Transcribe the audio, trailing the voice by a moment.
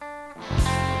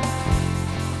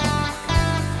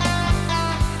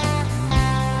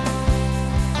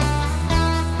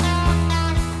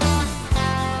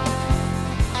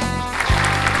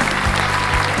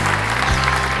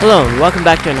Hello, and welcome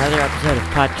back to another episode of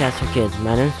Podcast for Kids.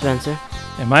 My name is Spencer.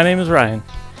 And my name is Ryan.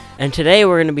 And today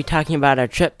we're going to be talking about our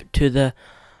trip to the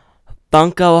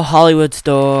Funko Hollywood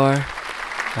store.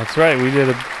 That's right. We did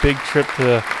a big trip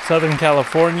to Southern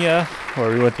California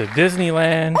where we went to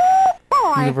Disneyland,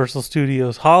 Universal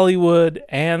Studios Hollywood,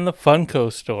 and the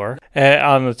Funko store. And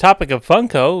on the topic of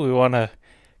Funko, we want to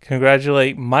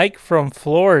congratulate Mike from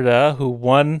Florida who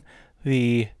won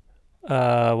the,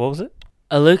 what was it?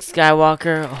 A Luke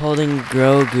Skywalker holding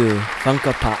Grogu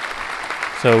Funko Pop.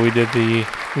 So we did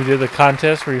the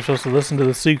contest where you're supposed to listen to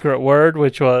the secret word,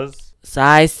 which was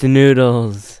Size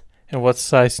Noodles. And what's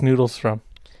Size Noodles from?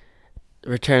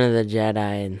 Return of the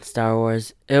Jedi and Star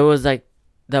Wars. It was like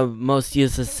the most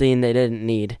useless scene they didn't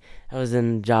need. It was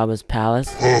in Jabba's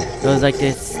palace. It was like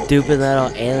this stupid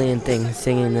little alien thing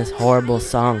singing this horrible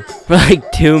song for like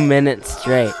 2 minutes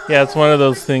straight. Yeah, it's one of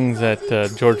those things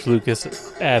that George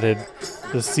Lucas added,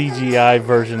 the CGI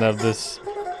version of this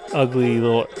ugly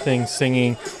little thing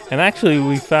singing. And actually,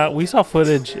 we saw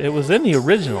footage. It was in the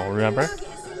original, remember?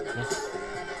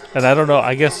 And I don't know.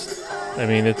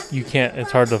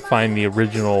 It's hard to find the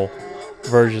original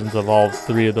versions of all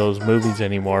three of those movies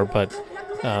anymore. But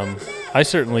I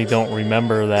certainly don't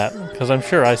remember that because I'm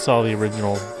sure I saw the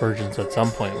original versions at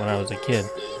some point when I was a kid.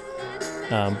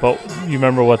 But you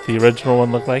remember what the original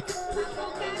one looked like?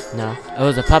 No, it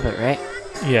was a puppet, right?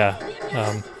 Yeah.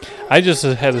 I just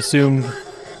had assumed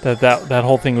that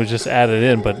whole thing was just added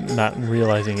in, but not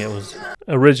realizing it was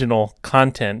original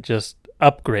content, just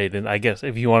upgraded, I guess,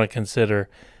 if you want to consider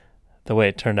the way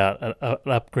it turned out, an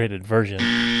upgraded version.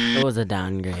 It was a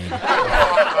downgrade.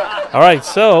 All right,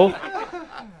 so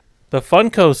the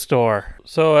Funko store.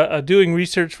 So doing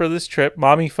research for this trip,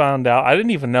 Mommy found out, I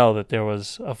didn't even know that there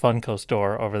was a Funko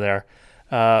store over there,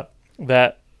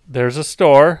 that there's a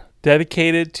store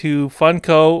dedicated to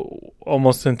Funko,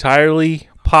 almost entirely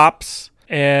Pops,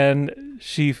 and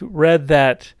she read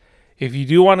that if you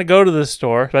do want to go to the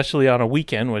store, especially on a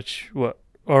weekend,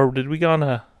 or did we go on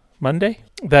a Monday?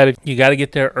 That if you got to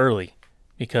get there early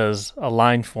because a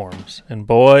line forms. And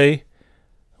boy,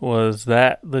 was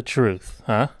that the truth,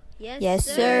 huh? Yes,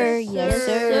 sir. Yes,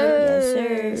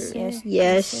 sir.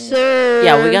 Yes, sir.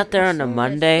 Yeah, we got there on a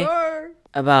Monday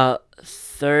about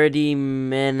 30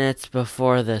 minutes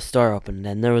before the store opened,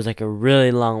 and there was like a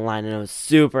really long line, and it was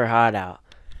super hot out.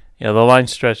 Yeah, the line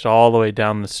stretched all the way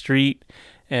down the street,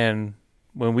 and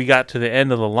when we got to the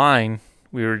end of the line,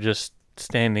 we were just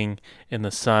standing in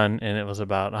the sun, and it was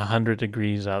about 100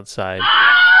 degrees outside.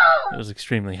 It was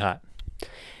extremely hot.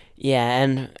 Yeah,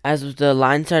 and as the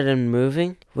line started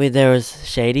moving, there was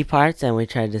shady parts, and we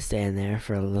tried to stay in there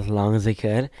for as long as we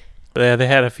could. But they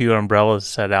had a few umbrellas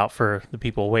set out for the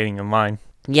people waiting in line.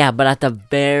 Yeah, but at the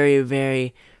very,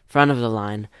 very front of the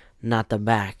line, not the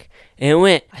back.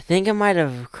 I think it might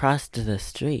have crossed the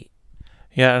street.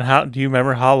 Yeah, and do you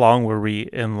remember how long were we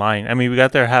in line? I mean, we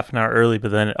got there half an hour early,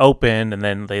 but then it opened, and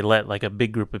then they let like a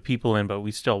big group of people in, but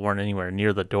we still weren't anywhere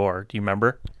near the door. Do you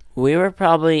remember? We were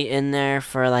probably in there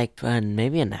for like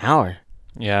maybe an hour.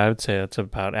 Yeah, I would say that's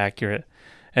about accurate.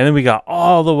 And then we got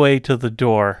all the way to the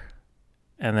door,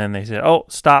 and then they said, "Oh,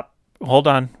 stop, hold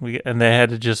on." And they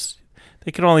had to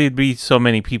they could only be so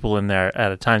many people in there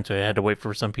at a time, so they had to wait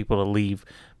for some people to leave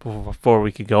before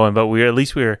we could go in. But at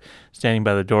least we were standing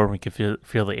by the door and we could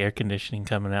feel the air conditioning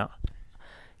coming out.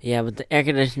 Yeah, but the air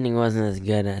conditioning wasn't as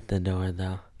good at the door,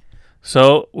 though.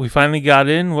 So we finally got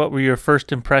in. What were your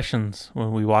first impressions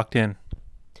when we walked in?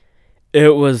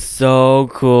 It was so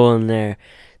cool in there.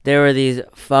 There were these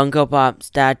Funko Pop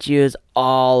statues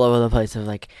all over the place.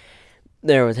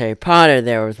 There was Harry Potter,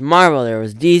 there was Marvel, there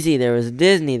was DC, there was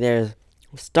Disney, there's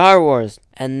Star Wars,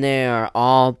 and they are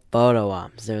all photo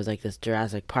ops. There was like this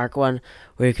Jurassic Park one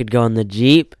where you could go in the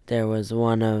Jeep. There was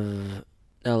one of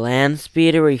the land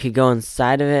speeder where you could go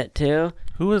inside of it too.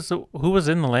 Who was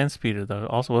in the land speeder though?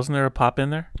 Also, wasn't there a Pop in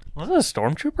there? Was it a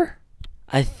stormtrooper?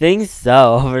 I think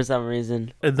so, for some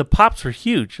reason. And the Pops were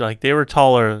huge. Like they were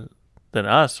taller than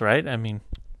us, right? I mean,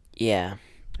 yeah.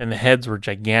 And the heads were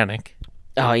gigantic.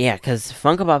 Oh yeah, because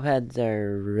Funko Pop heads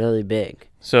are really big.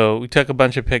 So we took a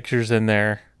bunch of pictures in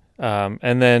there,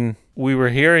 and then we were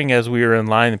hearing as we were in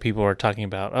line, and people were talking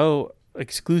about,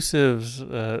 exclusives.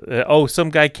 Some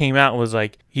guy came out and was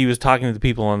like, he was talking to the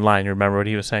people in line. You remember what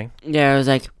he was saying? Yeah, it was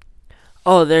like,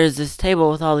 there's this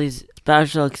table with all these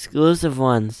special exclusive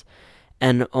ones.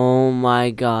 And oh my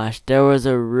gosh, there was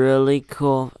a really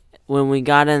cool, when we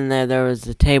got in there was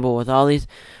a table with all these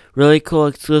really cool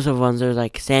exclusive ones. There's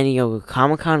like San Diego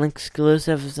Comic-Con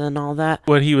exclusives and all that.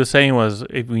 What he was saying was,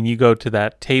 when you go to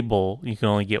that table, you can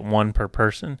only get one per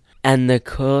person. And the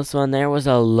coolest one there was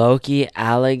a Loki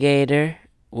alligator,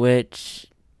 which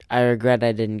I regret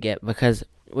I didn't get because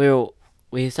we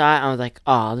saw it and I was like,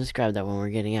 oh, I'll just grab that when we're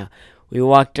getting out. We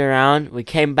walked around, we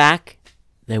came back,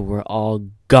 they were all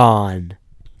gone.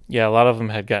 Yeah, a lot of them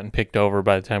had gotten picked over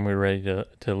by the time we were ready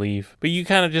to leave. But you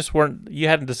kind of just you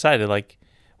hadn't decided. Like,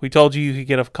 we told you could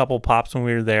get a couple pops when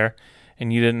we were there,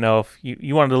 and you didn't know if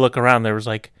you wanted to look around. There was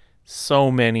like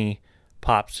so many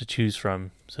pops to choose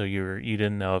from, so you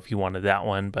didn't know if you wanted that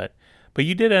one, but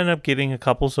you did end up getting a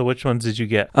couple. So which ones did you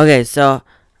get? Okay, so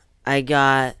I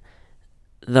got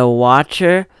the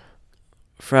Watcher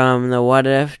from the What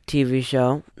If TV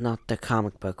show, not the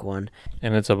comic book one.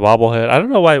 And it's a bobblehead. I don't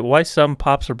know why some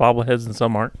pops are bobbleheads and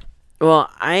some aren't. Well,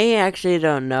 I actually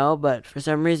don't know, but for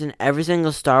some reason, every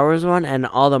single Star Wars one and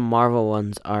all the Marvel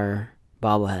ones are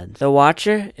bobbleheads. The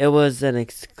Watcher, it was an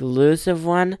exclusive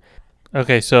one.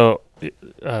 Okay, so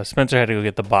Spencer had to go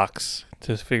get the box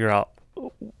to figure out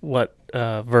what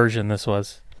version this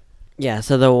was. Yeah,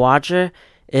 so the Watcher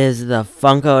is the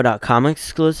Funko.com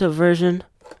exclusive version,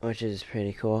 which is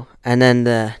pretty cool. And then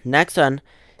the next one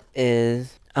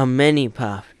is a mini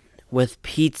puff with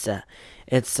pizza.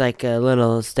 It's like a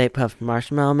little Stay Puft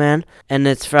Marshmallow Man, and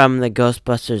it's from the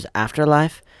Ghostbusters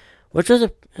Afterlife, which was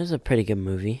a pretty good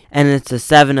movie. And it's a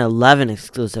 7-Eleven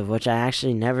exclusive, which I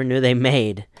actually never knew they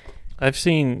made. I've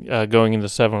seen going into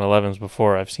 7-Elevens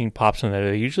before. I've seen pops in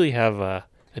there. They usually have a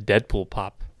Deadpool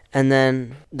pop. And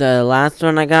then the last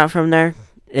one I got from there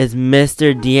is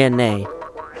Mr. DNA.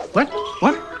 What?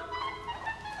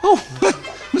 Oh,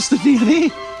 Mr. DNA,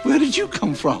 where did you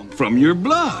come from? From your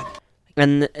blood.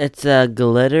 And it's a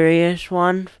glittery-ish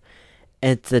one.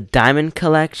 It's a diamond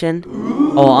collection.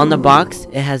 Oh, on the box,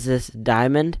 it has this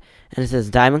diamond, and it says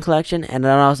Diamond Collection, and it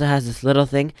also has this little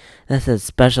thing that says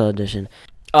Special Edition.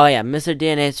 Oh, yeah, Mr.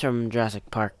 DNA is from Jurassic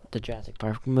Park, the Jurassic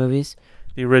Park movies.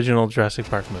 The original Jurassic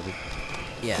Park movie.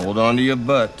 Yeah. Hold on to your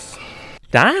butts.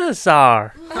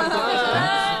 Dinosaur!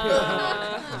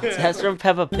 That's from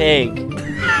Peppa Pig.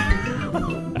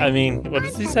 I mean, what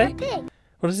does he say?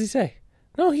 What does he say?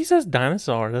 No, he says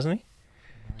dinosaur, doesn't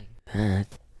he?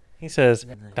 He says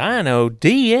Dino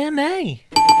DNA.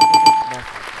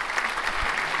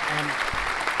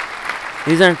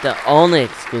 These aren't the only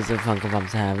exclusive Funko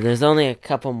Pops I have. There's only a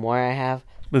couple more I have.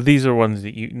 But these are ones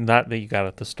that not that you got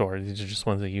at the store. These are just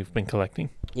ones that you've been collecting.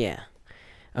 Yeah.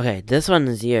 Okay, this one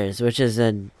is yours, which is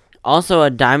also a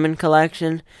diamond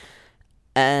collection,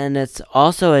 and it's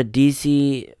also a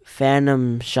DC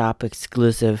Fandom Shop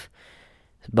exclusive.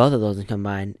 Both of those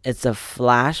combined. It's a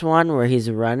Flash one where he's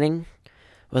running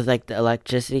with like the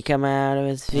electricity coming out of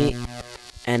his feet,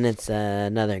 and it's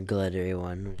another glittery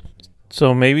one.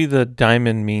 So maybe the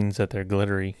diamond means that they're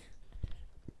glittery.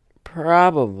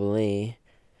 Probably.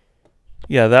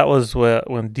 Yeah, that was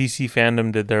when DC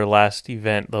Fandom did their last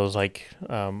event, those like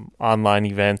online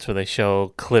events where they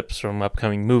show clips from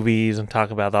upcoming movies and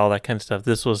talk about all that kind of stuff.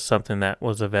 This was something that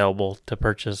was available to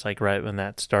purchase like right when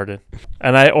that started.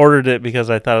 And I ordered it because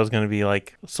I thought it was going to be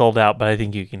like sold out, but I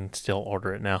think you can still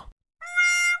order it now.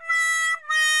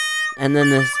 And then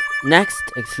this next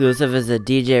exclusive is a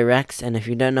DJ Rex, and if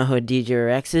you don't know who DJ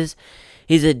Rex is,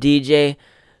 he's a DJ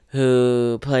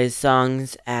who plays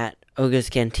songs at Oga's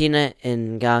Cantina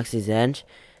in Galaxy's Edge.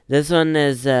 This one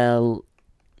is a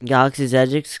Galaxy's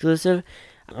Edge exclusive.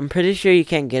 I'm pretty sure you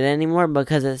can't get it anymore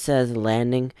because it says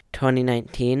landing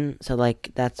 2019. So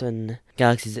like that's when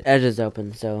Galaxy's Edge is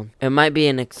open. So it might be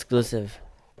an exclusive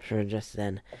for just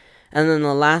then. And then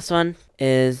the last one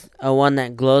is a one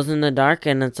that glows in the dark,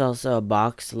 and it's also a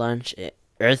box lunch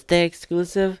Earth Day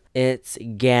exclusive. It's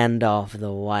Gandalf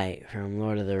the White from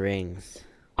Lord of the Rings.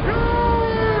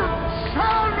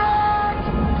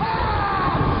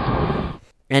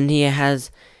 And he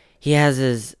has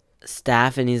his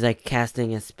staff, and he's like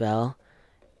casting a spell,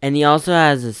 and he also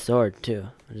has his sword too,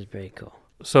 which is pretty cool.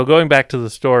 So going back to the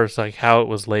store, it's like how it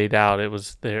was laid out. It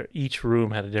was there. Each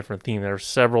room had a different theme. There were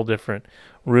several different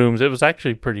rooms. It was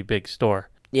actually a pretty big store.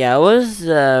 Yeah, it was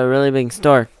a really big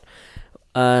store.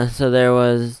 So there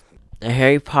was a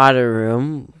Harry Potter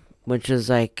room, which was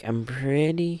like, I'm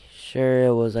pretty sure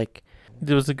it was like...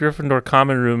 There was the Gryffindor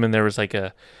common room, and there was like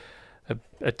a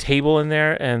table in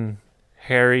there, and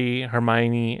Harry,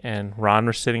 Hermione, and Ron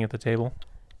were sitting at the table.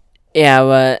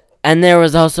 Yeah, and there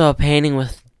was also a painting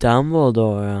with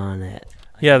Dumbledore on it.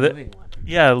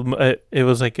 It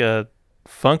was like a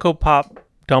Funko Pop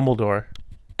Dumbledore.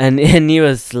 And he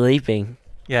was sleeping.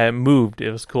 Yeah, it moved.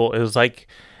 It was cool. It was like,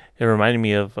 it reminded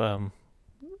me of when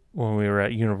we were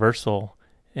at Universal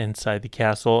inside the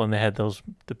castle, and they had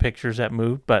the pictures that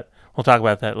moved, but we'll talk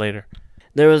about that later.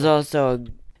 There was also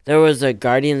a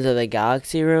Guardians of the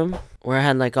Galaxy room where it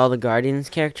had like all the Guardians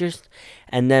characters,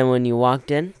 and then when you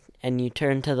walked in and you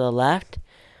turned to the left,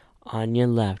 on your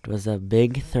left was a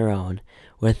big throne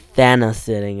with Thanos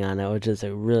sitting on it, which is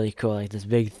a really cool, like this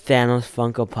big Thanos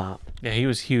Funko Pop. Yeah, he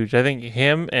was huge. I think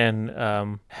him and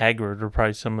Hagrid were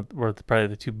probably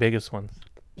the two biggest ones.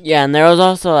 Yeah, and there was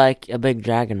also like a big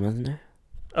dragon, wasn't there?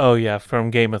 Oh yeah,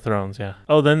 from Game of Thrones. Yeah.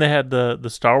 Oh, then they had the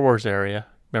Star Wars area.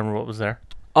 Remember what was there?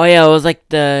 Oh yeah, it was like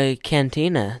the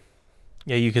cantina.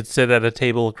 Yeah, you could sit at a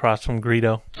table across from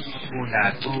Greedo.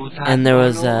 And there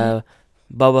was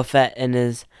Boba Fett in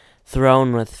his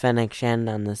throne with Fennec Shand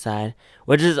on the side,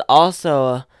 which is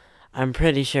also, I'm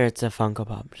pretty sure it's a Funko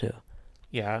Pop too.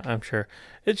 Yeah, I'm sure.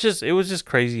 It was just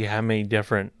crazy how many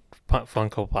different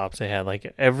Funko Pops they had.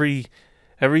 Like every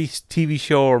TV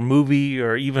show or movie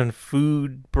or even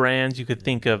food brands you could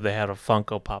think of, they had a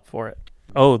Funko Pop for it.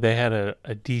 Oh, they had a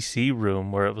DC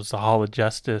room where it was the Hall of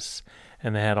Justice,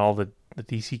 and they had all the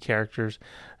DC characters.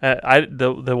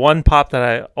 The one pop that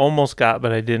I almost got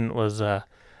but I didn't was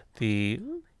the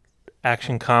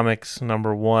Action Comics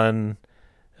 #1.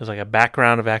 It was like a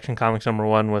background of Action Comics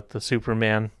 #1 with the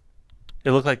Superman.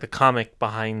 It looked like the comic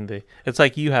behind the. It's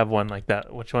like you have one like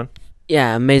that. Which one?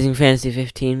 Yeah, Amazing Fantasy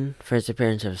 15, first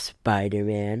appearance of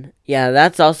Spider-Man. Yeah,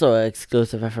 that's also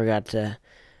exclusive. I forgot to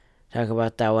talk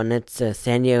about that one. It's a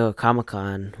San Diego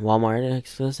Comic-Con Walmart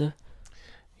exclusive.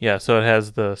 Yeah, so it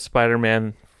has the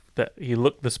Spider-Man.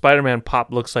 The Spider-Man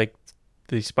pop looks like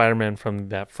the Spider-Man from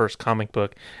that first comic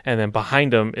book, and then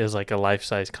behind him is like a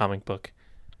life-size comic book.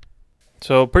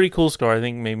 So pretty cool store. I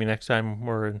think maybe next time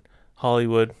we're in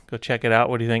Hollywood, go check it out.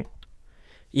 What do you think?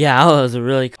 Yeah, it was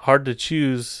really hard to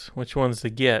choose which ones to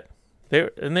get.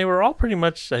 They were all pretty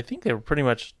much. I think they were pretty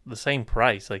much the same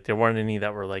price. Like there weren't any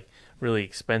that were like really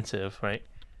expensive, right?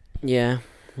 Yeah,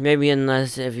 maybe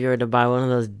unless if you were to buy one of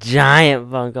those giant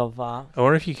Funko Pops. I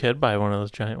wonder if you could buy one of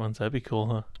those giant ones. That'd be cool,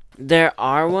 huh? There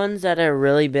are ones that are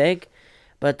really big,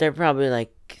 but they're probably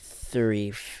like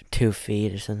 2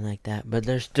 feet or something like that. But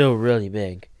they're still really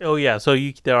big. Oh yeah, so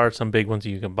there are some big ones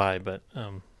you can buy, but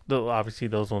obviously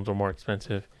those ones are more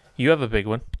expensive. You have a big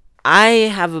one. I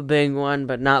have a big one,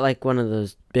 but not like one of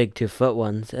those big 2-foot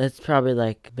ones. It's probably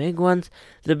like big ones.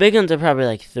 The big ones are probably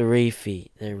like 3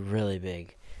 feet. They're really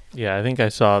big. Yeah, I think I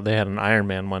saw they had an Iron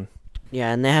Man one.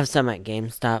 Yeah, and they have some at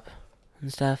GameStop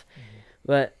and stuff.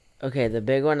 But okay, the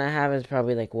big one I have is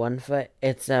probably like 1 foot.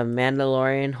 It's a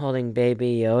Mandalorian holding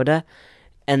Baby Yoda,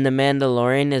 and the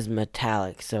Mandalorian is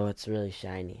metallic, so it's really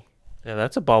shiny. Yeah,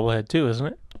 that's a bobblehead too, isn't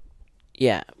it?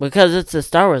 Yeah, because it's a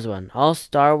Star Wars one. All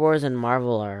Star Wars and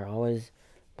Marvel are always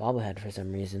bobblehead for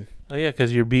some reason. Oh yeah,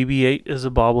 because your BB-8 is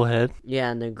a bobblehead. Yeah,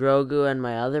 and the Grogu and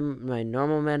my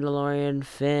normal Mandalorian,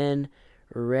 Finn,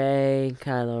 Rey,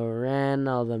 Kylo Ren,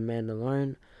 all the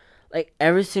Mandalorian, like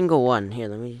every single one. Here,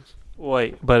 let me.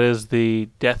 Wait, but is the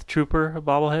Death Trooper a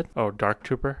bobblehead? Oh, Dark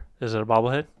Trooper, is it a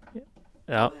bobblehead?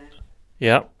 Yeah.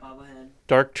 Yep. Bobblehead.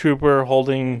 Dark Trooper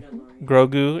holding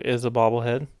Grogu is a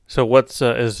bobblehead. So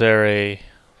is there a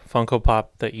Funko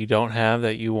Pop that you don't have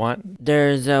that you want?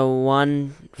 There's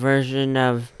one version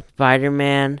of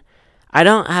Spider-Man. I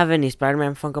don't have any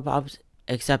Spider-Man Funko Pops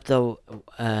except the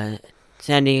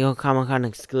San Diego Comic-Con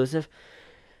exclusive,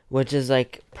 which is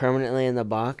like permanently in the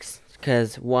box.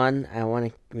 Because one,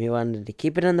 we wanted to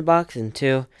keep it in the box, and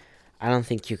two, I don't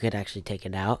think you could actually take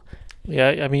it out. Yeah,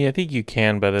 I mean, I think you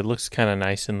can, but it looks kind of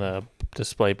nice in the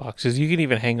display boxes. You can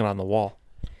even hang it on the wall.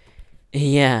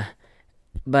 Yeah,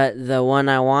 but the one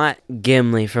I want,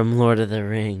 Gimli from Lord of the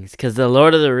Rings, because the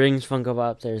Lord of the Rings Funko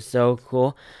Pops are so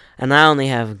cool, and I only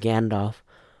have Gandalf,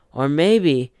 or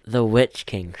maybe the Witch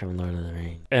King from Lord of the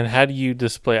Rings. And how do you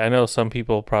display? I know some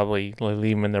people probably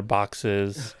leave them in their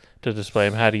boxes to display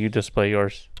them. How do you display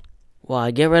yours? Well,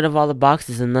 I get rid of all the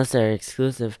boxes unless they're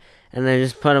exclusive, and I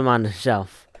just put them on the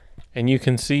shelf. And you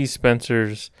can see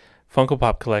Spencer's Funko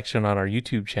Pop collection on our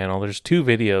YouTube channel. There's 2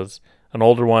 videos. An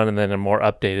older one and then a more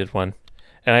updated one.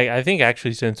 And I think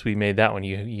actually since we made that one,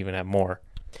 you even have more.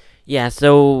 Yeah,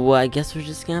 so I guess we're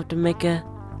just going to have to make a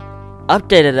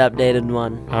updated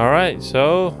one. All right,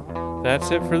 so that's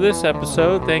it for this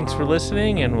episode. Thanks for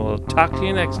listening, and we'll talk to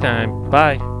you next time.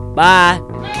 Bye. Bye.